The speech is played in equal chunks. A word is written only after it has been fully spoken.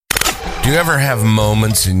Do you ever have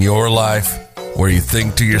moments in your life where you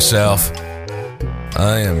think to yourself,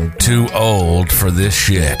 I am too old for this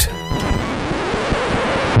shit?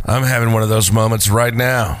 I'm having one of those moments right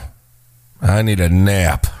now. I need a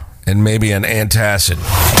nap and maybe an antacid.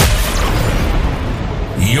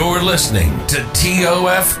 You're listening to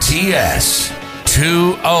TOFTS,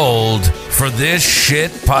 Too Old for This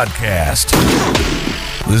Shit Podcast.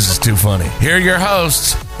 This is too funny. Here are your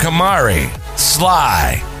hosts, Kamari,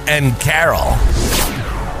 Sly, and Carol.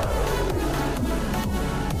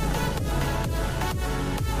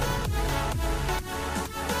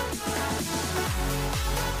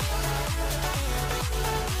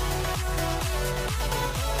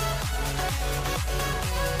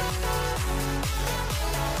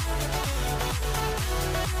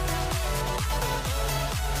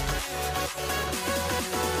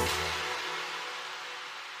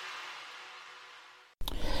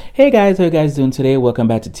 Hey guys, how you guys doing today? Welcome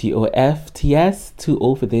back to TOFTS, Too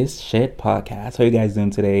Old for This Shit Podcast. How you guys doing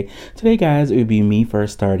today? Today, guys, it would be me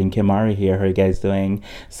first starting. Kamari here. How you guys doing?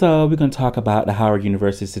 So we're going to talk about the Howard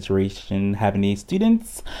University situation, having these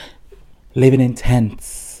students living in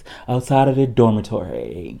tents outside of the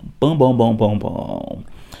dormitory. Boom, boom, boom, boom, boom.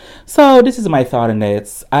 So this is my thought on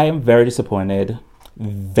this. I am very disappointed.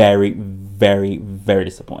 Very, very, very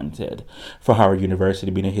disappointed for Howard University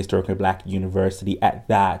being a historically black university at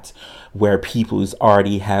that, where people's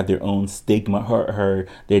already have their own stigma,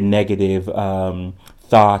 their negative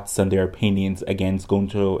thoughts and their opinions against going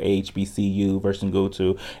to a HBCU versus go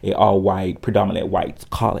to a all-white, predominantly white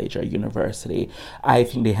college or university. I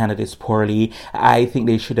think they handled this poorly. I think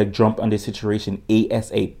they should have jumped on this situation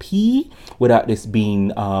ASAP without this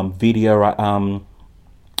being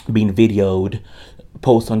videoed,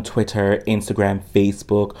 post on Twitter, Instagram,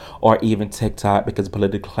 Facebook, or even TikTok, because the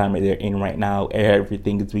political climate they're in right now,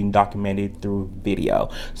 everything is being documented through video.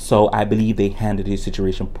 So I believe they handled this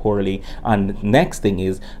situation poorly. And the next thing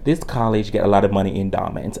is, this college get a lot of money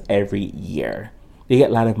endowments every year. They get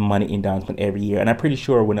a lot of money endowment every year. And I'm pretty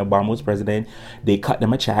sure when Obama was president, they cut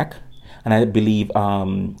them a check. And I believe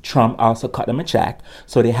Trump also cut them a check.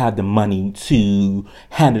 So they have the money to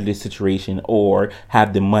handle this situation, or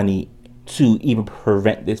have the money to even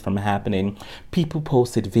prevent this from happening. People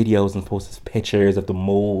posted videos and posted pictures of the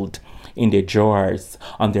mold in their drawers,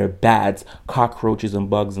 on their beds, cockroaches and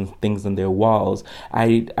bugs and things on their walls.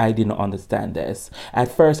 I didn't understand this.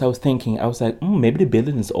 At first I was like, maybe the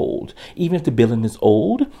building is old. Even if the building is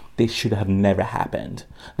old, they should have never happened.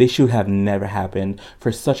 They should have never happened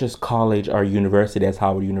for such a college or university as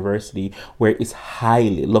Howard University, where it's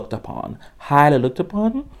highly looked upon,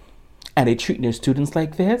 and they treat their students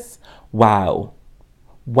like this. Wow.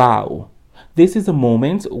 This is a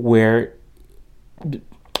moment where,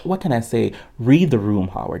 what can I say? Read the room,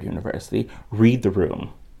 Howard University. Read the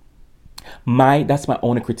room. That's my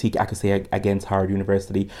only critique I could say against Howard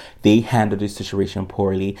University. They handled this situation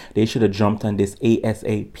poorly. They should have jumped on this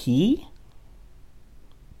ASAP.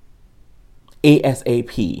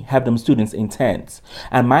 Have them students in tents.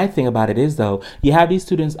 And my thing about it is, though, you have these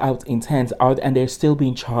students out in tents and they're still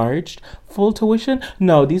being charged full tuition.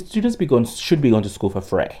 No, these students should be going to school for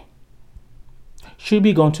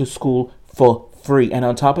free. And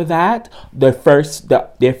on top of that, their 4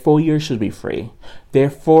 years should be free.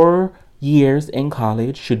 Their 4 years in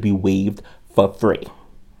college should be waived for free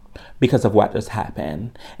because of what just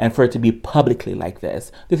happened. And for it to be publicly like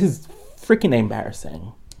this is freaking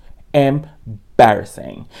embarrassing.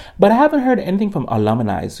 But I haven't heard anything from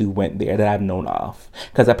alumni who went there that I've known of,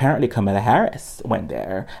 because apparently Kamala Harris went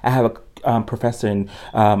there. I have a professor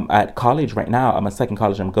at college right now. I'm a second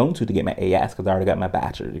college I'm going to get my AS, because I already got my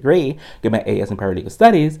bachelor's degree, get my AS in paralegal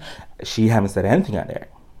studies. She haven't said anything on there,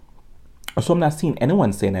 so I'm not seeing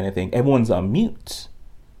anyone saying anything. Everyone is on mute.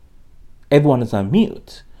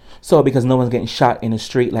 So because no one's getting shot in the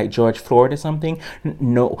street like George Floyd or something,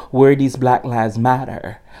 no, where these Black Lives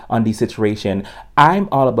Matter on this situation? I'm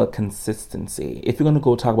all about consistency. If you're going to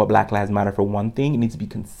go talk about Black Lives Matter for one thing, you need to be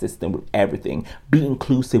consistent with everything. Be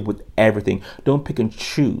inclusive with everything. Don't pick and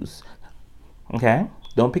choose. Okay?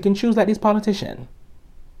 Don't pick and choose like these politicians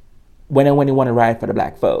when you want to ride for the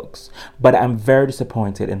black folks. But I'm very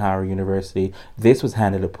disappointed in Howard University. This was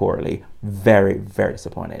handled poorly. Very, very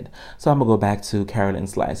disappointed. So I'm going to go back to Carol and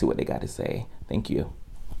Sly, see what they got to say. Thank you.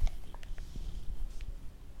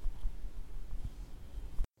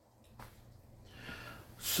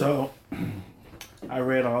 So, I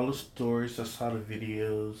read all the stories, I saw the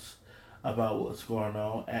videos about what's going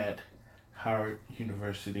on at Howard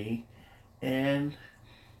University, and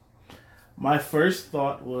my first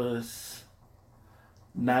thought was,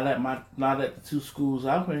 not at the two schools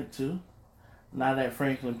I went to, not at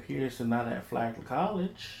Franklin Pierce and not at Flagler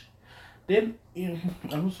College. Then,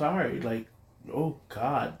 I'm sorry, like, oh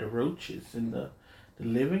God, the roaches and the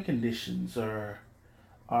living conditions are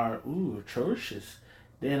atrocious.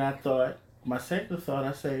 Then I thought, my second thought,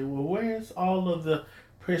 I say, well, where's all of the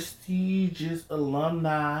prestigious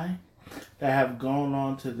alumni that have gone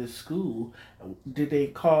on to this school? Did they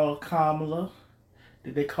call Kamala?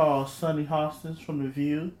 Did they call Sonny Hostins from The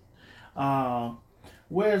View? Um,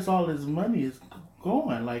 where's all this money is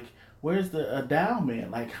going? Like, where's the endowment?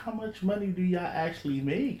 Like, how much money do y'all actually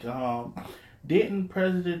make? Didn't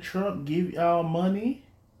President Trump give y'all money?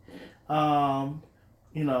 Um,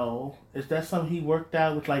 is that something he worked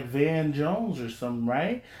out with like Van Jones or something,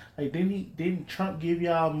 right? Like, didn't Trump give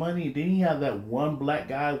y'all money? Didn't he have that one black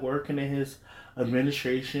guy working in his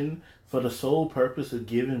administration for the sole purpose of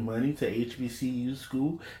giving money to HBCU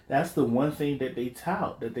school? That's the one thing that they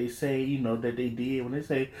tout, that they say, that they did when they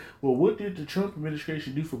say, well, what did the Trump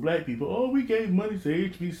administration do for black people? Oh, we gave money to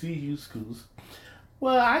HBCU schools.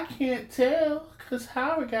 Well, I can't tell because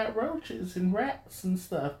Howard got roaches and rats and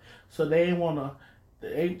stuff. So they ain't want to.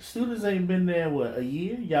 Students ain't been there, what, a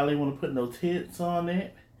year? Y'all ain't want to put no tents on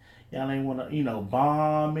it. Y'all ain't want to,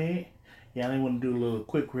 bomb it. Y'all ain't want to do a little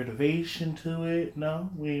quick renovation to it. No,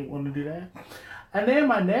 we ain't want to do that. And then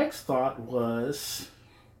my next thought was,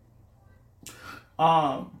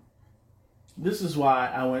 this is why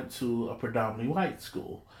I went to a predominantly white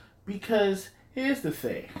school. Because here's the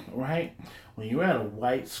thing, right? When you're at a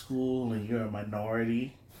white school and you're a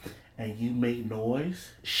minority and you make noise,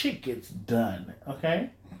 shit gets done, okay?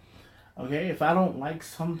 Okay, if I don't like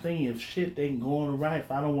something, if shit ain't going right,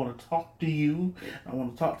 if I don't want to talk to you, I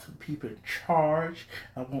want to talk to the people in charge,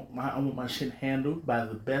 I want my shit handled by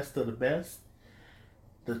the best of the best,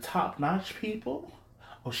 the top-notch people,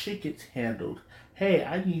 shit gets handled. Hey,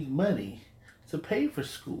 I need money to pay for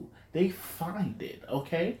school. They find it,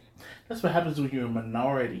 okay? That's what happens when you're a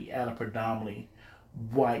minority at a predominantly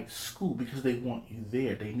white school, because they want you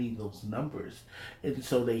there. They need those numbers. And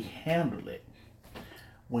so they handle it.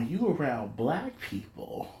 When you around black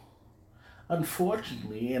people,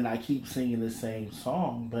 unfortunately, and I keep singing the same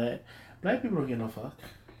song, but black people don't give no fuck.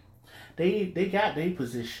 They got their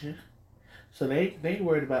position. So they ain't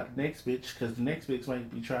worried about the next bitch, because the next bitch might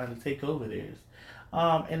be trying to take over theirs.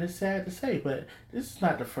 And it's sad to say, but this is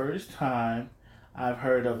not the first time I've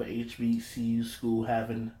heard of a HBCU school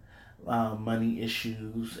having money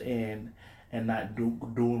issues and not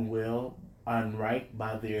doing well and right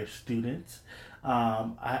by their students.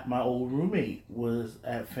 My old roommate was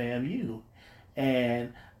at FAMU,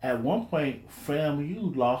 and at one point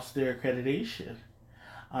FAMU lost their accreditation.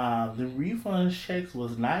 The refund checks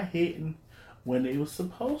was not hitting when they was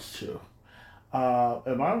supposed to.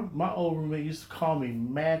 And my old roommate used to call me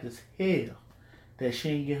mad as hell that she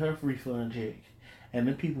didn't get her refund check, and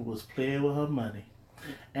the people was playing with her money.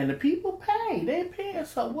 And the people pay. They paying.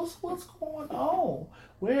 So what's going on?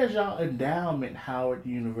 Where's y'all endowment, Howard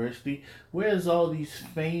University? Where's all these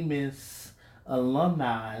famous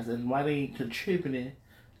alumni, and why they ain't contributing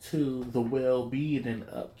to the well-being and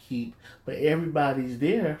upkeep? But everybody's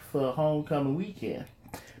there for homecoming weekend.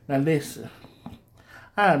 Now listen,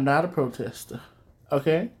 I am not a protester.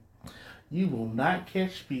 Okay? You will not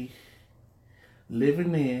catch me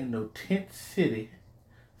living in no tent city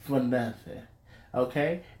for nothing.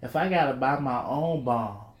 Okay? If I gotta buy my own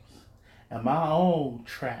bombs and my own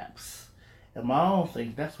traps and my own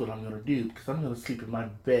things, that's what I'm gonna do, because I'm gonna sleep in my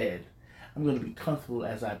bed. I'm gonna be comfortable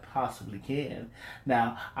as I possibly can.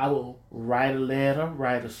 Now, I will write a letter,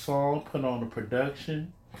 write a song, put on a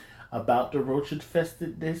production about the roach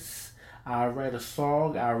infestedness. I'll write a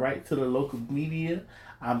song, I'll write to the local media.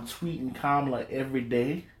 I'm tweeting Kamala every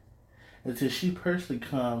day until she personally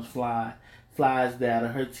comes, flies down,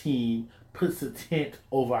 and her team puts a tent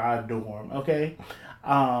over our dorm. Okay,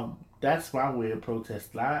 that's my way of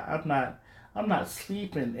protesting. I'm not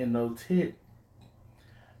sleeping in no tent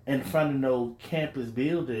in front of no campus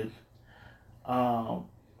building.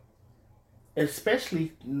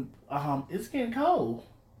 Especially, it's getting cold.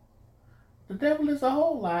 The devil is a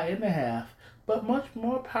whole lot and a half, but much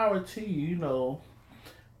more power to you.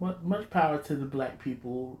 Much power to the black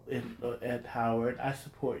people at Howard. I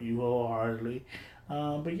support you wholeheartedly.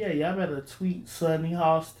 But yeah, y'all better tweet Sonny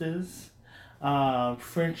Hostins,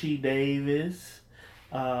 Frenchie Davis,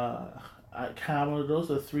 Kamala.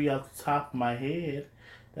 Those are three off the top of my head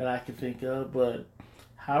that I can think of. But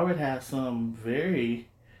Howard has some very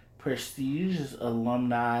prestigious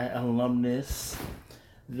alumnus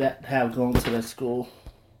that have gone to that school.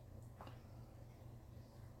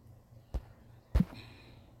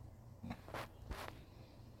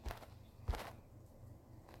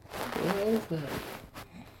 What is that?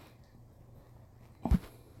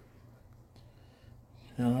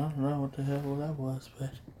 I don't know what the hell that was,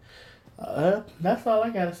 but that's all I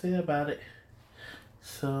gotta say about it.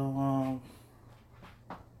 So,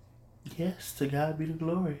 yes, to God be the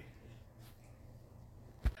glory.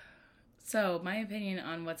 So, my opinion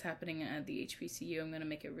on what's happening at the HBCU, I'm going to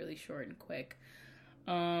make it really short and quick.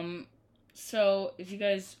 So, if you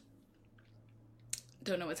guys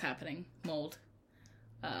don't know what's happening, mold,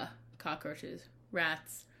 cockroaches,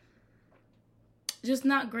 rats, just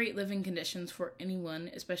not great living conditions for anyone,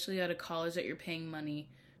 especially at a college that you're paying money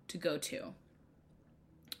to go to.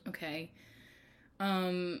 Okay?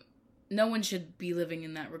 No one should be living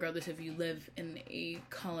in that, regardless if you live in a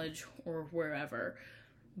college or wherever.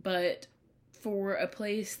 But for a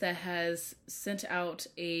place that has sent out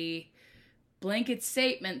a blanket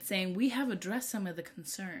statement saying, we have addressed some of the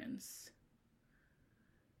concerns,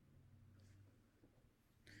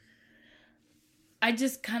 I'm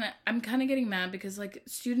kind of getting mad because, like,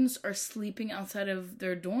 students are sleeping outside of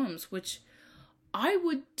their dorms, which I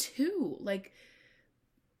would too. Like,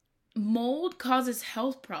 mold causes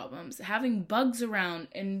health problems. Having bugs around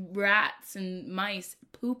and rats and mice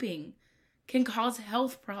pooping can cause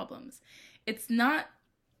health problems. It's not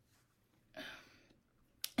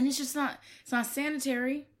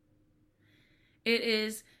sanitary. It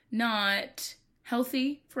is not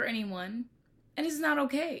healthy for anyone, and it's not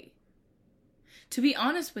okay. To be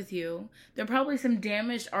honest with you, there are probably some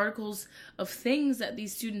damaged articles of things that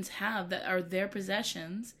these students have that are their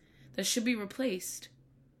possessions that should be replaced.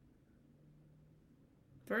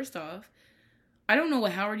 First off, I don't know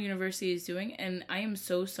what Howard University is doing, and I am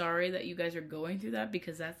so sorry that you guys are going through that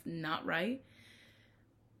because that's not right.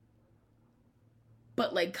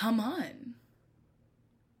 But, like, come on.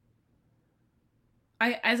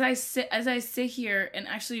 As I sit here and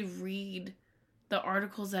actually read the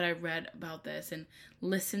articles that I read about this and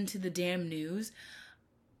listen to the damn news,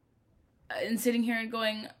 and sitting here and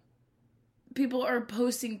going, people are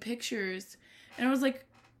posting pictures, and I was like,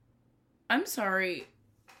 I'm sorry.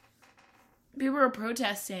 People are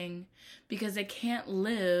protesting because they can't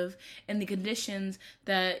live in the conditions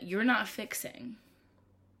that you're not fixing.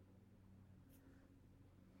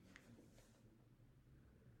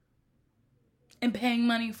 And paying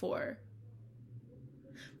money for.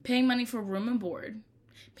 Paying money for room and board.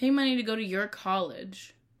 Paying money to go to your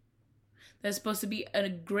college. That's supposed to be a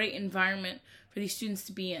great environment for these students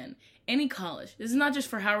to be in. Any college. This is not just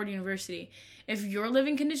for Howard University. If your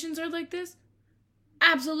living conditions are like this,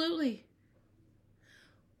 absolutely.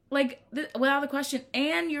 Like, without the question.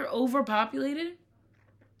 And you're overpopulated.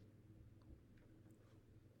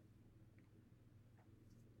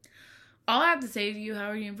 All I have to say to you,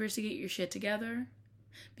 Howard University, get your shit together.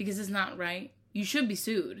 Because it's not right. You should be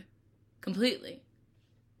sued. Completely.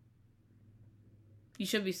 You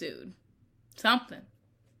should be sued. Something.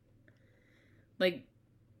 Like,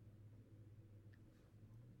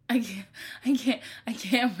 I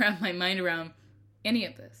can't wrap my mind around any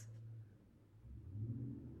of this.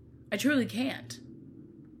 I truly can't.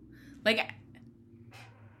 Like,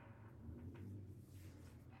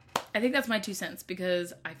 I think that's my 2 cents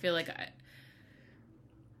because I feel like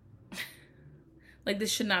like,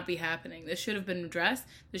 this should not be happening. This should have been addressed.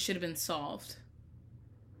 This should have been solved.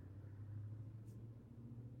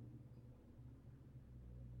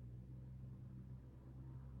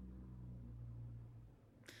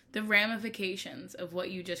 The ramifications of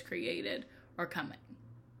what you just created are coming.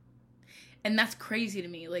 And that's crazy to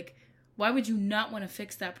me. Like, why would you not want to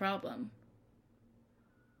fix that problem?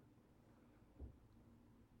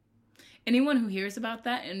 Anyone who hears about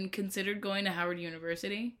that and considered going to Howard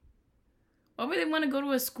University, why would they want to go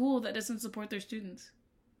to a school that doesn't support their students?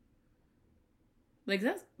 Like,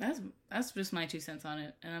 that's just my 2 cents on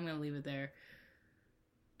it, and I'm gonna leave it there.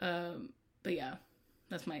 But yeah,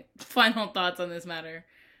 that's my final thoughts on this matter.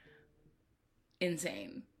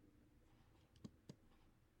 Insane.